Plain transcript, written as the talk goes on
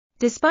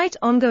Despite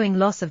ongoing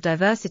loss of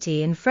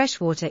diversity in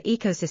freshwater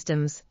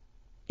ecosystems,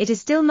 it is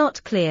still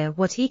not clear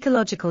what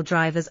ecological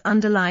drivers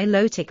underlie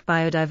lotic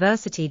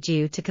biodiversity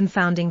due to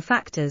confounding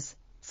factors,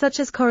 such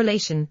as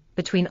correlation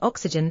between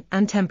oxygen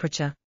and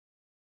temperature.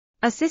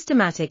 A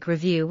systematic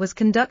review was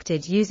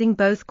conducted using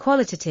both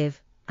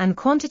qualitative and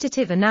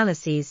quantitative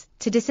analyses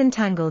to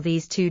disentangle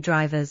these two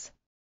drivers.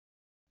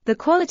 The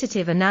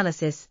qualitative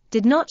analysis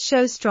did not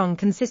show strong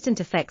consistent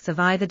effects of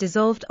either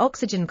dissolved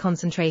oxygen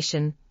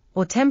concentration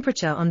or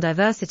temperature on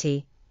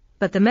diversity,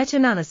 but the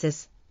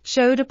meta-analysis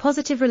showed a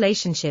positive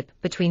relationship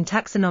between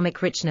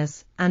taxonomic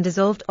richness and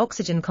dissolved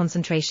oxygen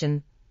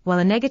concentration, while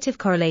a negative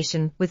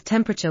correlation with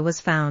temperature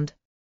was found.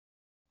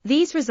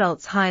 These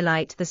results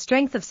highlight the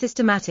strength of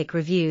systematic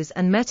reviews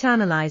and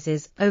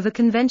meta-analyses over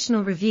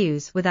conventional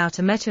reviews without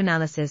a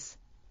meta-analysis,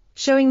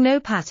 showing no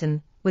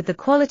pattern with the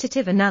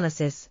qualitative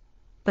analysis,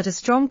 but a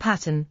strong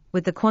pattern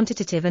with the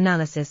quantitative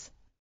analysis.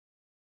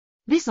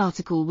 This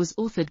article was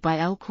authored by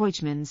L.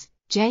 Croijmans,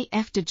 J.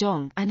 F. de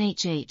Jong and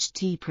H.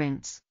 T.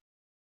 Prins.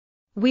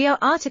 We are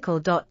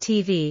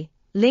RTCLTV,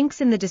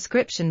 links in the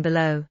description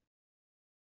below.